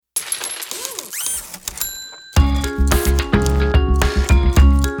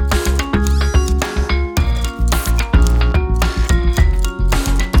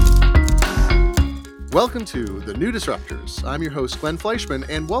Welcome to The New Disruptors. I'm your host, Glenn Fleischman,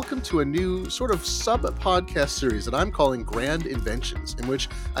 and welcome to a new sort of sub-podcast series that I'm calling Grand Inventions, in which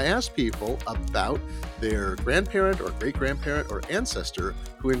I ask people about their grandparent or great-grandparent or ancestor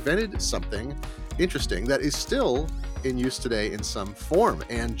who invented something interesting that is still in use today in some form.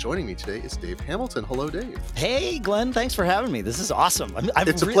 And joining me today is Dave Hamilton. Hello, Dave. Hey, Glenn. Thanks for having me. This is awesome.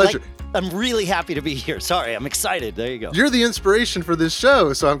 It's a pleasure. I'm really happy to be here. Sorry, I'm excited. There you go. You're the inspiration for this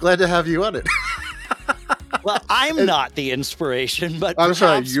show, so I'm glad to have you on it. Well, I'm not the inspiration, but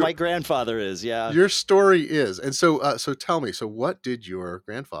perhaps my grandfather is, yeah. Your story is. And so tell me, so what did your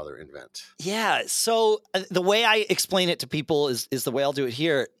grandfather invent? Yeah, so the way I explain it to people is the way I'll do it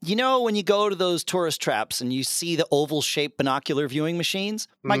here. You know, when you go to those tourist traps and you see the oval-shaped binocular viewing machines?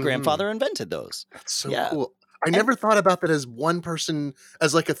 My grandfather invented those. That's so cool. I never thought about that as one person,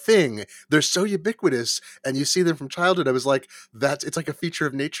 as like a thing. They're so ubiquitous, and you see them from childhood. I was like, it's like a feature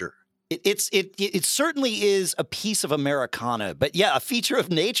of nature. It certainly is a piece of Americana, but yeah, a feature of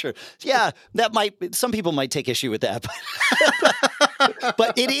nature. Yeah, some people might take issue with that,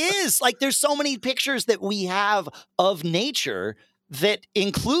 but it is. Like, there's so many pictures that we have of nature that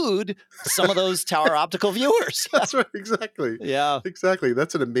include some of those tower optical viewers. That's right, exactly. Yeah, exactly.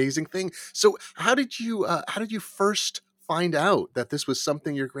 That's an amazing thing. So, how did you first find out that this was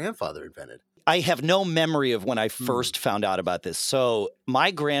something your grandfather invented? I have no memory of when I first found out about this. So my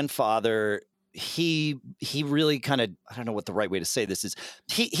grandfather, he really kind of, I don't know what the right way to say this is.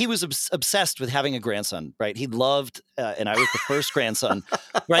 He was obsessed with having a grandson, right? He loved, and I was the first grandson,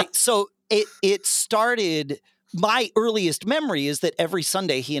 right? So it started, my earliest memory is that every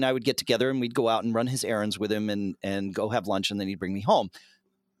Sunday he and I would get together and we'd go out and run his errands with him and go have lunch, and then he'd bring me home.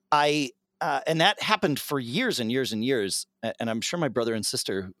 And that happened for years and years and years. And I'm sure my brother and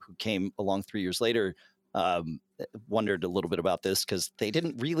sister, who came along 3 years later, wondered a little bit about this because they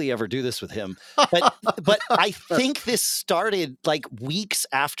didn't really ever do this with him. But I think this started like weeks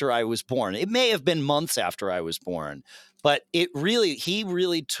after I was born. It may have been months after I was born, but he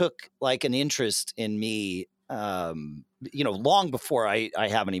really took like an interest in me, long before I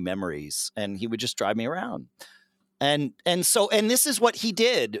have any memories, and he would just drive me around. And this is what he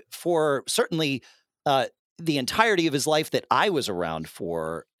did for certainly the entirety of his life that I was around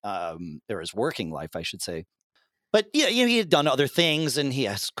for, or his working life, I should say. But yeah, he had done other things, and he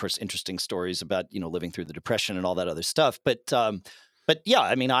has, of course, interesting stories about living through the Depression and all that other stuff. But yeah,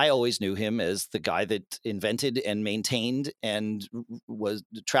 I mean, I always knew him as the guy that invented and maintained and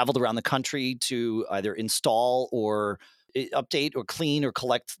traveled around the country to either install or update or clean or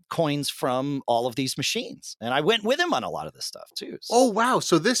collect coins from all of these machines. And I went with him on a lot of this stuff too. So. Oh, wow.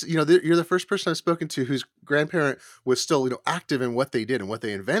 So this, you're the first person I've spoken to whose grandparent was still, active in what they did and what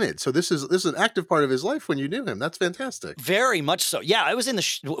they invented. So this is an active part of his life when you knew him. That's fantastic. Very much so. Yeah. I was in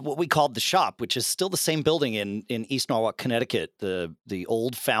what we called the shop, which is still the same building in East Norwalk, Connecticut, the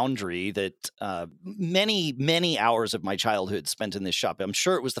old foundry that many, many hours of my childhood spent in this shop. I'm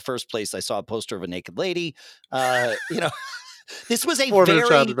sure it was the first place I saw a poster of a naked lady, This was a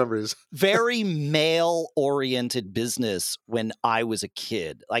very male-oriented business when I was a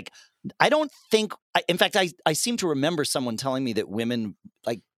kid. Like, I don't think, in fact, I seem to remember someone telling me that women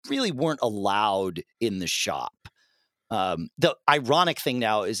like really weren't allowed in the shop. The ironic thing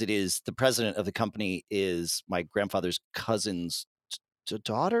now is the president of the company is my grandfather's cousin's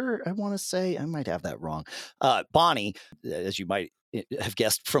daughter, I want to say. I might have that wrong. Bonnie, as you might have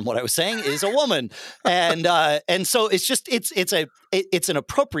guessed from what I was saying, is a woman, and so it's an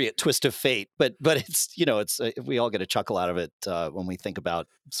appropriate twist of fate, but it's we all get a chuckle out of it when we think about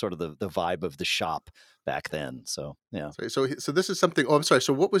sort of the vibe of the shop back then. So yeah. So this is something. Oh, I'm sorry.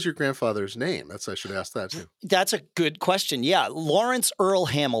 So what was your grandfather's name? I should ask that too. That's a good question. Yeah, Lawrence Earl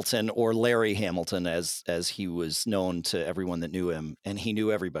Hamilton, or Larry Hamilton, as he was known to everyone that knew him, and he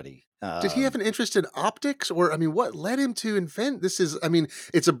knew everybody. Did he have an interest in optics, or what led him to invent this?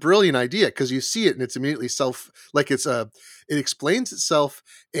 It's a brilliant idea because you see it and it's immediately it explains itself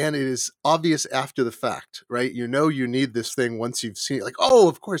and it is obvious after the fact, right? You need this thing once you've seen it. Like, oh,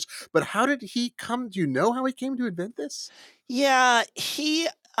 of course. But how did he come? Do you know how he came to invent this? Yeah, he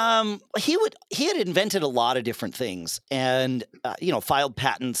had invented a lot of different things and filed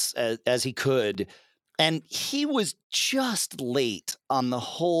patents as he could. And he was just late on the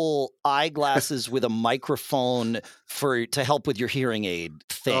whole eyeglasses with a microphone to help with your hearing aid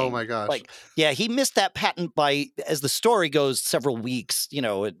thing. Oh my gosh. He missed that patent by, as the story goes, several weeks.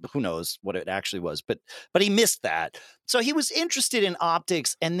 Who knows what it actually was, but he missed that. So he was interested in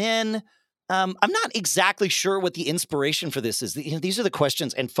optics. And then I'm not exactly sure what the inspiration for this is. These are the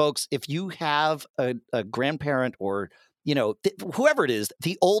questions. And folks, if you have a grandparent or whoever it is,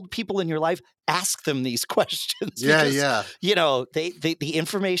 the old people in your life, ask them these questions Yeah, because, yeah. the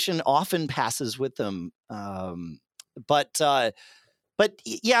information often passes with them. But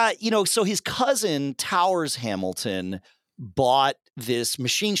yeah, so his cousin Towers Hamilton bought this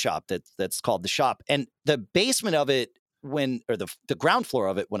machine shop that's called the Shop, and the basement of it or the ground floor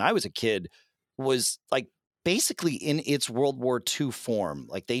of it when I was a kid was like basically in its World War II form.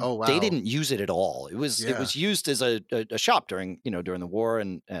 Like they Oh, they wow. didn't use it at all. It was Yeah. used as a shop during the war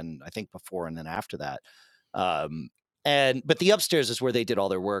and I think before and then after that. But the upstairs is where they did all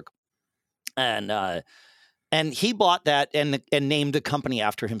their work. And he bought that and named the company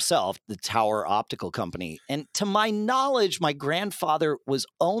after himself, the Tower Optical Company. And to my knowledge, my grandfather was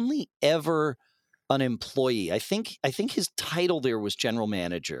only ever an employee. I think his title there was general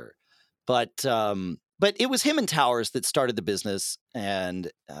manager, but it was him and Towers that started the business, and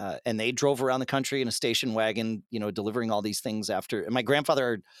they drove around the country in a station wagon, delivering all these things after. And my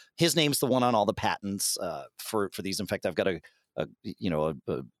grandfather, his name's the one on all the patents for these. In fact, I've got a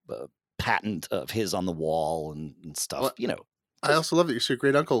patent of his on the wall and stuff. Well, I also love that you're your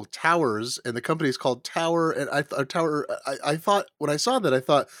great uncle Towers, and the company's called Tower. And I thought when I saw that, I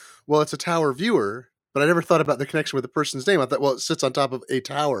thought, well, it's a tower viewer, but I never thought about the connection with the person's name. I thought, well, it sits on top of a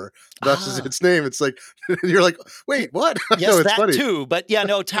tower, thus is its name. It's like you're like, wait, what? Yes, no, it's that funny. too. But yeah,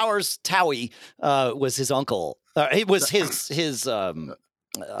 no, Towie was his uncle. It was his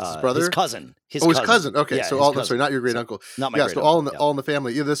brother, his cousin. His cousin. Okay, yeah, so I'm sorry, not your great uncle. Not my great uncle. All in the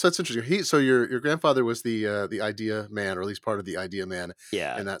family. Yeah, that's interesting. So your grandfather was the idea man, or at least part of the idea man.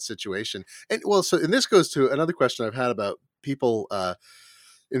 Yeah. In that situation. And this goes to another question I've had about people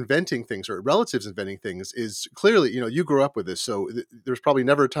inventing things, or relatives inventing things. Is clearly, you grew up with this, so there's probably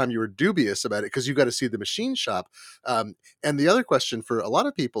never a time you were dubious about it because you got to see the machine shop. And the other question for a lot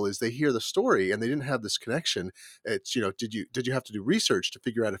of people is they hear the story and they didn't have this connection. It's, did you have to do research to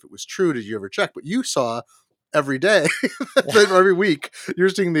figure out if it was true? Did you ever check? But you saw every day, every week, you're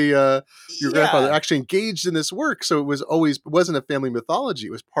seeing your grandfather actually engaged in this work. So it wasn't a family mythology. It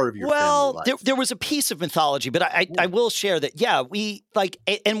was part of your family life. There was a piece of mythology, but I will share that. Yeah, we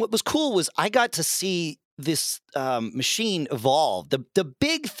and what was cool was I got to see this machine evolve. The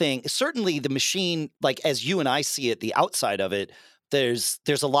big thing, certainly the machine, like as you and I see it, the outside of it, there's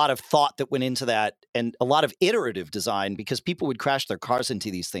a lot of thought that went into that and a lot of iterative design because people would crash their cars into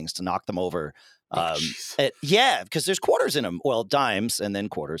these things to knock them over. Because there's quarters in them. Well, dimes and then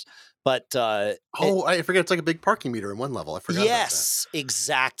quarters. But I forget it's like a big parking meter in one level. I forgot. Yes, about that.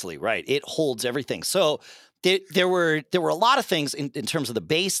 Exactly right. It holds everything. So there were a lot of things in terms of the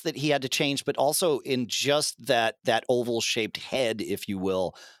base that he had to change, but also in just that oval shaped head, if you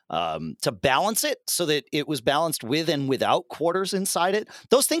will, to balance it so that it was balanced with and without quarters inside it.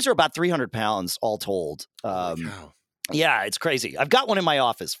 Those things are about 300 pounds all told. Yeah, it's crazy. I've got one in my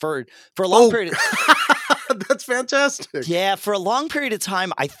office for a long period. That's fantastic. Yeah, for a long period of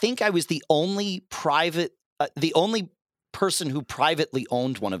time, I think I was the only person who privately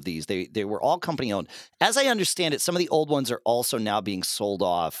owned one of these. They were all company owned. As I understand it, some of the old ones are also now being sold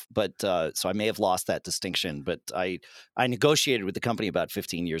off. But so I may have lost that distinction. But I negotiated with the company about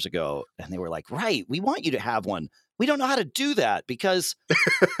 15 years ago, and they were like, "Right, we want you to have one. We don't know how to do that because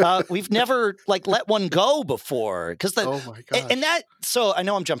we've never let one go before." Oh my gosh. And that, so I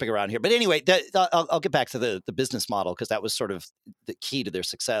know I'm jumping around here, but anyway, I'll get back to the business model because that was sort of the key to their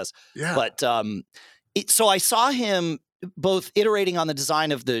success. Yeah. But so I saw him both iterating on the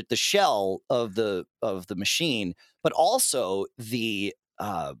design of the shell of the machine, but also the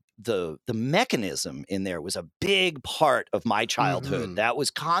mechanism in there was a big part of my childhood. Mm-hmm. That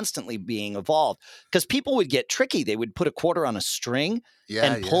was constantly being evolved because people would get tricky. They would put a quarter on a string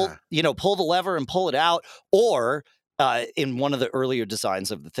and pull the lever and pull it out. Or in one of the earlier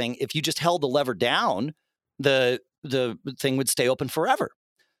designs of the thing, if you just held the lever down, the thing would stay open forever.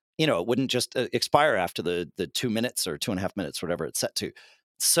 It wouldn't just expire after the 2 minutes or 2.5 minutes, whatever it's set to.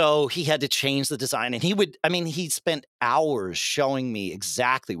 So he had to change the design, and he spent hours showing me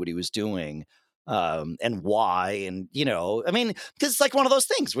exactly what he was doing and why. And, because it's like one of those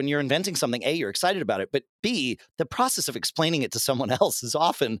things when you're inventing something, A, you're excited about it, but B, the process of explaining it to someone else is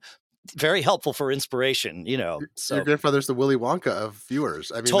often very helpful for inspiration, So your grandfather's the Willy Wonka of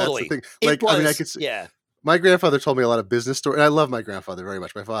viewers. Totally. That's the thing. I could see. Yeah. My grandfather told me a lot of business stories. And I love my grandfather very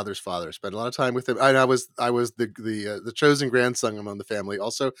much. My father's father. Spent a lot of time with him. And I was the chosen grandson among the family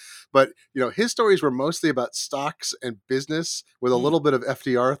also. But his stories were mostly about stocks and business with a Mm. little bit of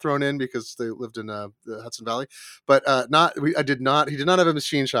FDR thrown in because they lived in the Hudson Valley. But not. I did not. He did not have a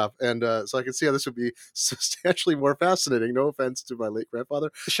machine shop, and so I could see how this would be substantially more fascinating. No offense to my late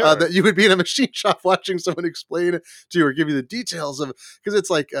grandfather, Sure. that you would be in a machine shop watching someone explain it to you or give you the details of, because it's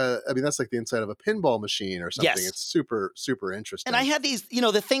like I mean that's like the inside of a pinball machine or something. Yes. It's super, super interesting. And I had these,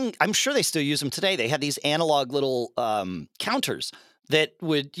 the thing, I'm sure they still use them today. They had these analog little counters that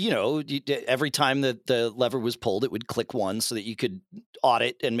would, every time that the lever was pulled, it would click one so that you could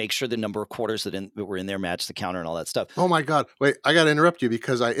audit and make sure the number of quarters that were in there matched the counter and all that stuff. Oh my God. Wait, I got to interrupt you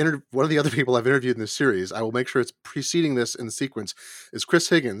because one of the other people I've interviewed in this series. I will make sure it's preceding this in the sequence, is Chris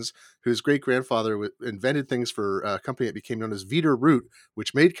Higgins, whose great grandfather invented things for a company that became known as Veeder Root,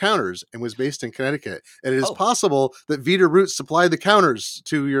 which made counters and was based in Connecticut. And it is possible that Veeder Root supplied the counters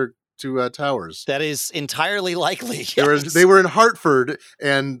to your towers. That is entirely likely. Yes. They were in Hartford,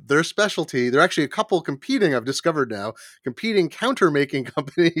 and their specialty, they're actually a couple competing, I've discovered now, competing counter making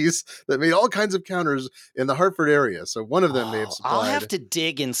companies that made all kinds of counters in the Hartford area. So one of them may have supplied. I'll have to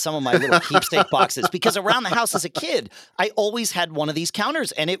dig in some of my little keepsake boxes because around the house as a kid, I always had one of these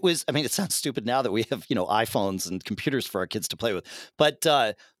counters. And it was, I mean, it sounds stupid now that we have, iPhones and computers for our kids to play with. But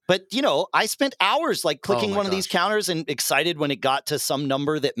I spent hours like clicking one of these counters and excited when it got to some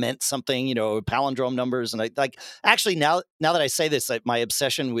number that meant something, palindrome numbers. And I like, actually now that I say this, my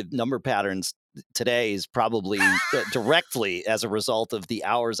obsession with number patterns today is probably directly as a result of the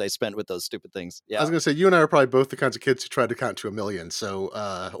hours I spent with those stupid things. Yeah. I was going to say, you and I are probably both the kinds of kids who tried to count to 1,000,000. So,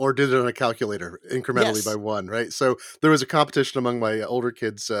 or did it on a calculator incrementally by one, right? So there was a competition among my older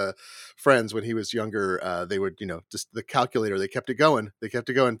kids' friends when he was younger. They would, just the calculator, they kept it going.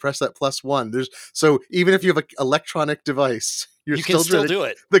 Press that +1. So even if you have an electronic device, you can still do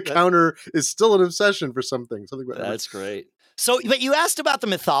it. The counter is still an obsession for something. That's great. So, but you asked about the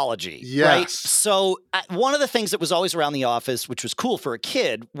mythology, right? So one of the things that was always around the office, which was cool for a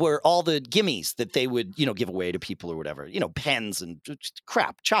kid, were all the gimmies that they would, give away to people or whatever, pens and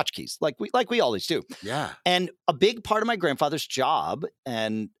crap, tchotchkes, like we always do. Yeah. And a big part of my grandfather's job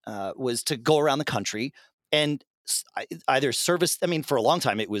was to go around the country and either service. I mean, for a long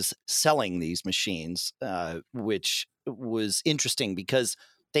time, it was selling these machines, which was interesting because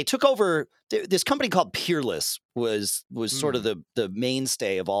they took over this company called Peerless was sort of the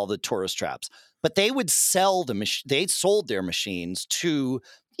mainstay of all the tourist traps, but they would sell they sold their machines to,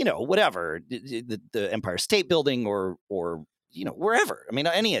 whatever, the Empire State Building or wherever. I mean,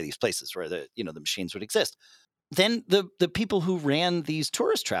 any of these places where the machines would exist. Then the people who ran these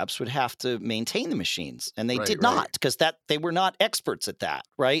tourist traps would have to maintain the machines, and they did not, because they were not experts at that,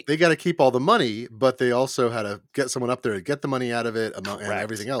 right? They got to keep all the money, but they also had to get someone up there to get the money out of it and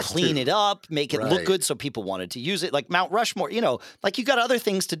everything else. Clean it up, make it look good so people wanted to use it. Like Mount Rushmore, like you got other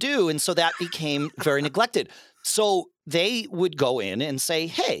things to do, and so that became very neglected. So they would go in and say,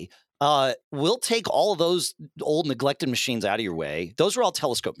 hey, we'll take all of those old neglected machines out of your way. Those are all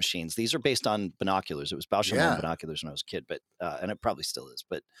telescope machines. These are based on binoculars. It was Bausch & Lomb binoculars when I was a kid, but and it probably still is.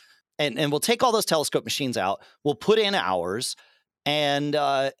 But and we'll take all those telescope machines out. We'll put in ours, and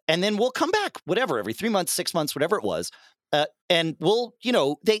then we'll come back, whatever, every 3 months, 6 months, whatever it was. And we'll,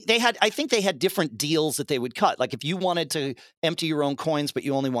 they had, I think they had different deals that they would cut. Like if you wanted to empty your own coins, but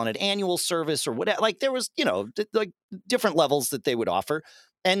you only wanted annual service or whatever, like there was, like different levels that they would offer.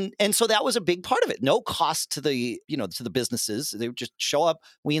 And so that was a big part of it. No cost to the, to the businesses. They would just show up.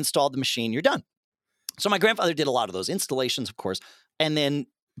 We installed the machine. You're done. So my grandfather did a lot of those installations, of course, and then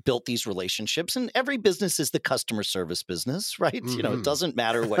built these relationships. And every business is the customer service business, right? Mm-hmm. It doesn't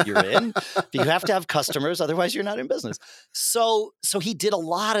matter what you're in. You have to have customers. Otherwise, you're not in business. So he did a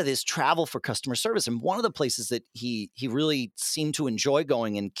lot of this travel for customer service. And one of the places that he really seemed to enjoy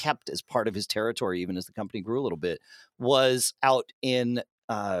going and kept as part of his territory, even as the company grew a little bit, was out in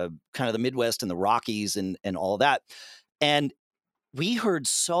kind of the Midwest and the Rockies and all of that. And we heard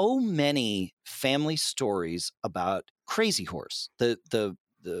so many family stories about Crazy Horse, the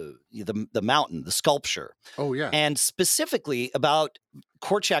mountain, the sculpture. Oh yeah. And specifically about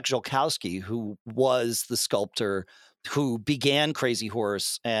Korczak Żołkowski, who was the sculptor who began Crazy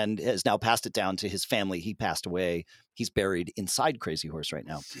Horse and has now passed it down to his family. He passed away. He's buried inside Crazy Horse right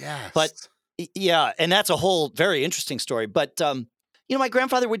now. Yes. But yeah, and that's a whole very interesting story. But my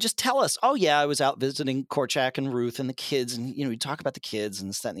grandfather would just tell us, oh, yeah, I was out visiting Korczak and Ruth and the kids. And, we'd talk about the kids and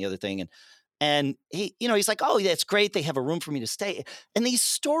this, that, and the other thing. And he, he's like, oh, yeah, it's great. They have a room for me to stay. And these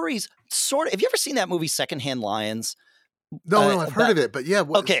stories have you ever seen that movie, Secondhand Lions? No, I've heard of it, but yeah.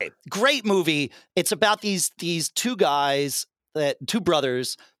 Okay, great movie. It's about these two guys, two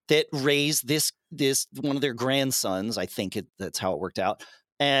brothers that raise this one of their grandsons. I think that's how it worked out.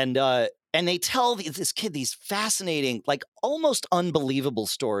 And they tell this kid these fascinating, like almost unbelievable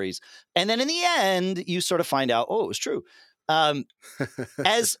stories. And then in the end, you sort of find out, oh, it was true.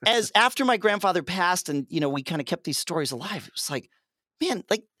 As after my grandfather passed, and we kind of kept these stories alive. It was like, man,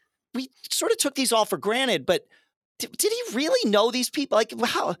 like we sort of took these all for granted, but did he really know these people? Like,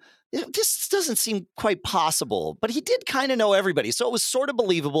 wow, this doesn't seem quite possible. But he did kind of know everybody, so it was sort of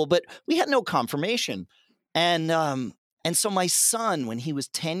believable. But we had no confirmation. And so my son, when he was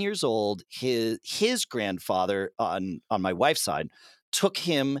 10 years old, his grandfather on my wife's side took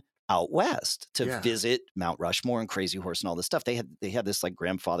him out west to visit Mount Rushmore and Crazy Horse and all this stuff. They had this like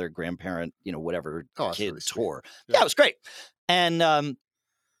grandfather, grandparent, whatever kid really tour. Yeah, it was great.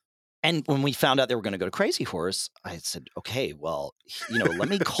 And when we found out they were going to go to Crazy Horse, I said, okay, well, let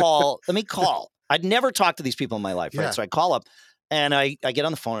me call. I'd never talked to these people in my life, right? So I call up and I get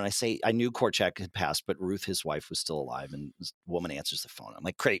on the phone and I say, I knew Korchak had passed, but Ruth, his wife, was still alive. And this woman answers the phone. I'm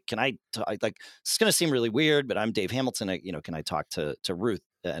like, great, can I like, it's going to seem really weird, but I'm Dave Hamilton. Can I talk to Ruth?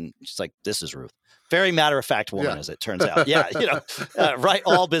 And she's like, this is Ruth. Very matter-of-fact woman, as it turns out. Yeah, right,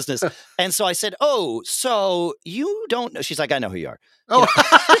 all business. And so I said, oh, so you don't know? She's like, I know who you are. Oh.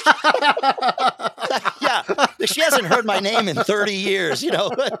 Yeah, she hasn't heard my name in 30 years,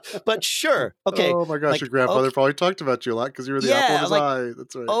 but sure. Okay. Oh my gosh, your grandfather probably talked about you a lot because you were the apple of his eye.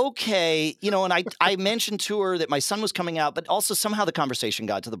 That's right. Okay. And I mentioned to her that my son was coming out, but also somehow the conversation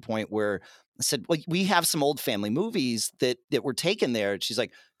got to the point where I said, well, we have some old family movies that were taken there. And she's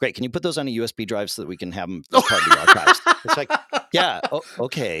like, great, can you put those on a USB drive so that we can have them as part of the archives? It's like, yeah,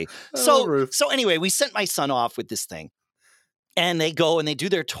 okay. So anyway, we sent my son off with this thing. And they go and they do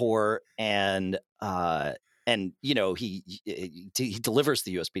their tour, and he delivers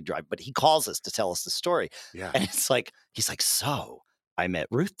the USB drive, but he calls us to tell us the story. Yeah. And it's like, he's like, so I met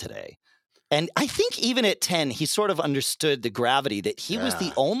Ruth today. And I think even at 10, he sort of understood the gravity that he was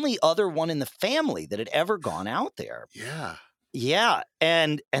the only other one in the family that had ever gone out there. Yeah. Yeah.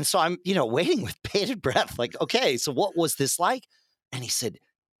 And so I'm, waiting with bated breath, like, okay, so what was this like? And he said,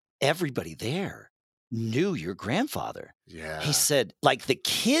 everybody there knew your grandfather. Yeah. He said, like, the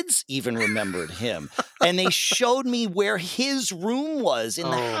kids even remembered him. And they showed me where his room was in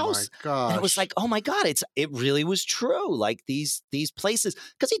the house. My gosh. And it was like, oh my God, it really was true. Like these places,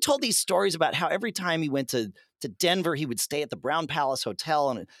 because he told these stories about how every time he went to Denver, he would stay at the Brown Palace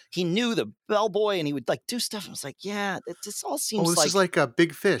Hotel, and he knew the bellboy, and he would like do stuff. I was like, yeah, this all seems this is like a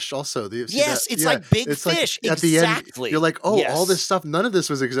Big Fish also. Yes, it's like Big Fish. Like, at exactly. the end, you're like, all this stuff, none of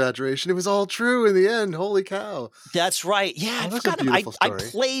this was exaggeration. It was all true in the end. Holy cow. That's right. Yeah, that's a beautiful story. I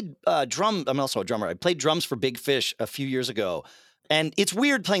played drum. I'm also a drummer. I played drums for Big Fish a few years ago. And it's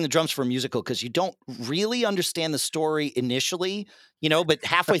weird playing the drums for a musical because you don't really understand the story initially, but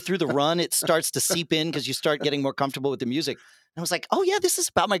halfway through the run, it starts to seep in because you start getting more comfortable with the music. And I was like, oh yeah, this is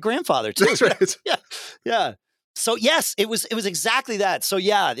about my grandfather too. That's right. Yeah. So yes, it was exactly that. So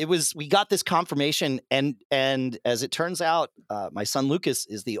yeah, we got this confirmation, and as it turns out, my son Lucas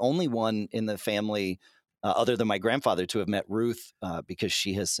is the only one in the family other than my grandfather to have met Ruth because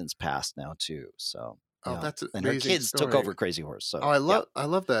she has since passed now too. So. Oh, that's an and amazing her kids story. took over Crazy Horse. So I love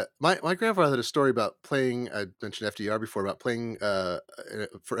that. My grandfather had a story about playing. I mentioned FDR before, about playing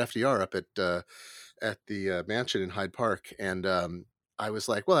for FDR up at the mansion in Hyde Park, and I was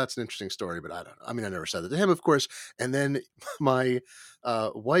like, well, that's an interesting story, but I don't know. I mean, I never said that to him, of course. And then my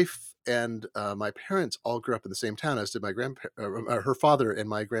wife and my parents all grew up in the same town, as did my her father and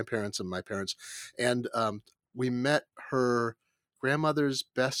my grandparents and my parents, and we met her grandmother's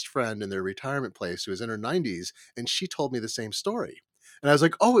best friend in their retirement place, who was in her 90s, and she told me the same story. And I was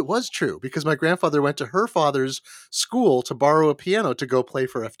like, oh, it was true, because my grandfather went to her father's school to borrow a piano to go play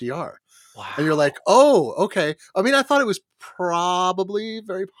for FDR. Wow. And you're like, oh, okay. I mean, I thought it was probably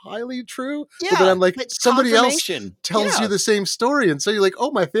very highly true. Yeah, but then I'm like, somebody else tells you the same story. And so you're like,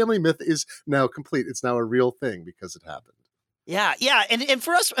 oh, my family myth is now complete. It's now a real thing because it happened. Yeah. And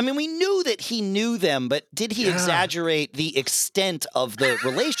for us, I mean, we knew that he knew them, but did he exaggerate the extent of the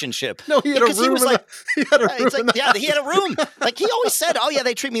relationship? No, he had a room. He was like, he had a room. He had a room. Like he always said, oh yeah,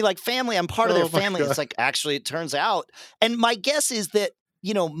 they treat me like family. I'm part of their family. It's like, actually, it turns out. And my guess is that,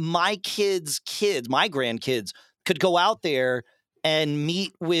 my kids, my grandkids could go out there and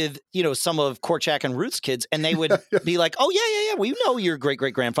meet with, some of Korchak and Ruth's kids, and they would be like, oh yeah. Well, your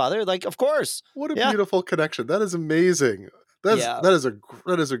great-great-grandfather. Like, of course. What a beautiful connection. That is amazing.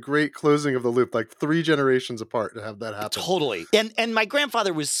 That is a great closing of the loop, like 3 generations apart to have that happen. Totally. And my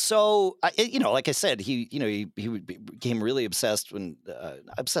grandfather was so, like I said, he became really obsessed when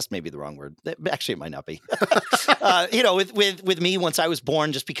obsessed may be the wrong word. Actually, it might not be. With me once I was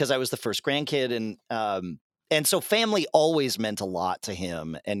born, just because I was the first grandkid, and so family always meant a lot to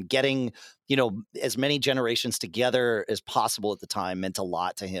him, and getting, as many generations together as possible at the time meant a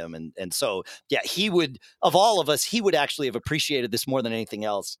lot to him. And so, yeah, he would, of all of us, he would actually have appreciated this more than anything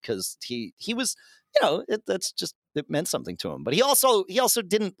else, because he was, it meant something to him. But he also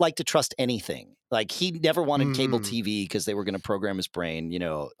didn't like to trust anything. Like, he never wanted cable TV because they were going to program his brain,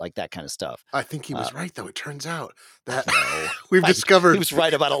 like that kind of stuff. I think he was right, though. It turns out that we've discovered he was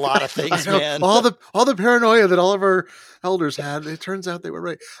right about a lot of things, man. All the paranoia that all of our elders had, it turns out they were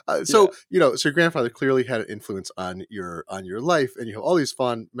right. So your grandfather clearly had an influence on your life, and you have all these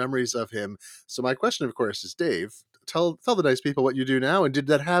fond memories of him. So my question, of course, is, Dave, tell the nice people what you do now, and did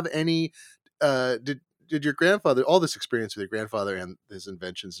that have any? Did your grandfather, all this experience with your grandfather and his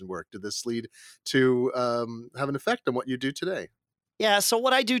inventions and work, did this lead to have an effect on what you do today? Yeah, so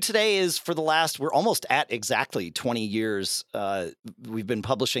what I do today is, we're almost at exactly 20 years, we've been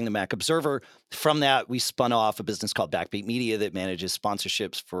publishing the Mac Observer. From that, we spun off a business called Backbeat Media that manages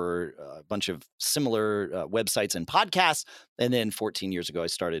sponsorships for a bunch of similar websites and podcasts. And then 14 years ago, I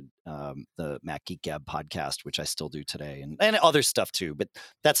started the Mac Geek Gab podcast, which I still do today, and other stuff too. But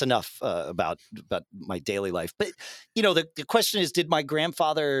that's enough about my daily life. But, the question is, did my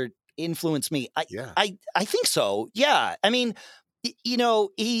grandfather influence me? I think so. Yeah. I mean,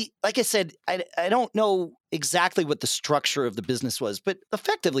 he, like I said, I don't know exactly what the structure of the business was, but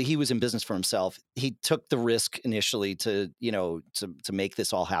effectively he was in business for himself. He took the risk initially to make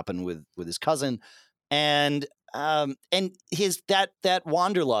this all happen with his cousin, and his that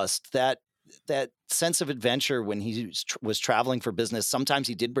wanderlust, that sense of adventure when he was traveling for business. Sometimes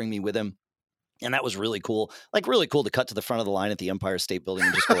he did bring me with him. And that was really cool. Like, really cool to cut to the front of the line at the Empire State Building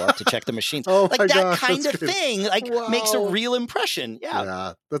and just go up to check the machines. Like, that gosh, kind of good. thing, makes a real impression. Yeah.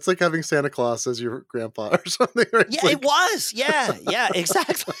 Yeah. That's like having Santa Claus as your grandpa or something. Right? Yeah, it was. Yeah,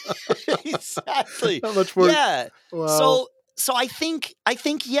 exactly. Exactly. How much more? Yeah. Wow. So I think,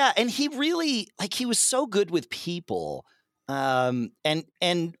 yeah. And he really, he was so good with people. And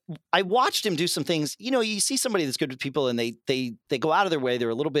I watched him do some things. You see somebody that's good with people, and they go out of their way. They're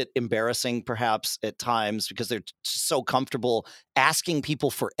a little bit embarrassing, perhaps, at times, because they're so comfortable asking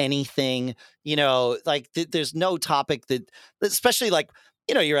people for anything. There's no topic that, especially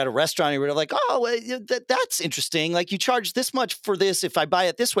you're at a restaurant and you're like, oh, that's interesting. Like, you charge this much for this if I buy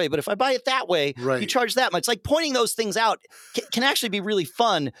it this way, but if I buy it that way, right, you charge that much. Like, pointing those things out can actually be really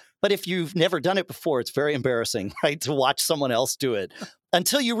fun. But if you've never done it before, it's very embarrassing, right, to watch someone else do it,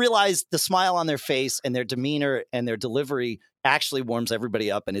 until you realize the smile on their face and their demeanor and their delivery actually warms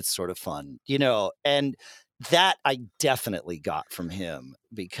everybody up, and it's sort of fun, and that I definitely got from him,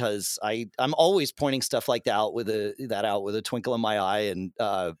 because I'm always pointing stuff like that out with a twinkle in my eye, and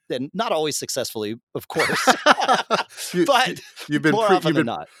not always successfully, of course. But more often than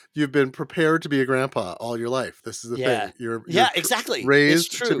not, you've been prepared to be a grandpa all your life. This is the thing. You're exactly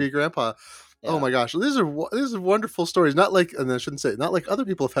raised to be a grandpa. Yeah. Oh my gosh, these are wonderful stories. Not like, and I shouldn't say, not like other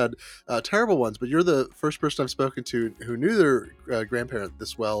people have had terrible ones, but you're the first person I've spoken to who knew their grandparent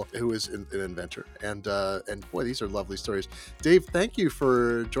this well, who was an inventor. And boy, these are lovely stories. Dave, thank you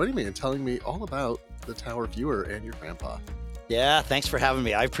for joining me and telling me all about the Tower Viewer and your grandpa. Yeah, thanks for having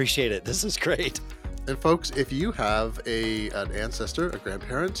me. I appreciate it. This is great. And folks, if you have an ancestor, a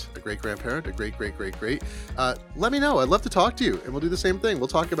grandparent, a great-grandparent, a great-great-great-great, let me know. I'd love to talk to you, and we'll do the same thing. We'll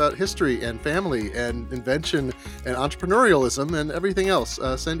talk about history and family and invention and entrepreneurialism and everything else.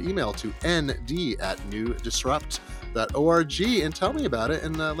 Send email to nd@newdisrupt.org and tell me about it,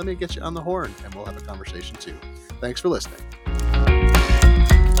 and let me get you on the horn, and we'll have a conversation too. Thanks for listening.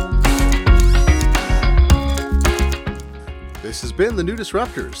 This has been The New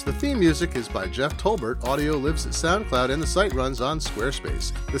Disruptors. The theme music is by Jeff Tolbert, audio lives at SoundCloud, and the site runs on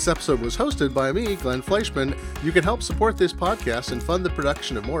Squarespace. This episode was hosted by me, Glenn Fleischman. You can help support this podcast and fund the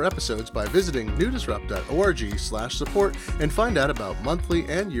production of more episodes by visiting newdisrupt.org/support and find out about monthly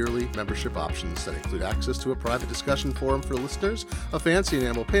and yearly membership options that include access to a private discussion forum for listeners, a fancy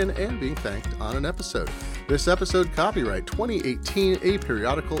enamel pin, and being thanked on an episode. This episode, copyright 2018, A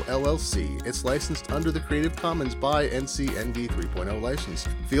Periodical LLC. It's licensed under the Creative Commons by NC-ND 3.0 license.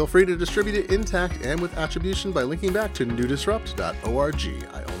 Feel free to distribute it intact and with attribution by linking back to newdisrupt.org.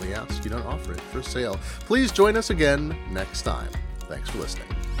 I only ask you don't offer it for sale. Please join us again next time. Thanks for listening.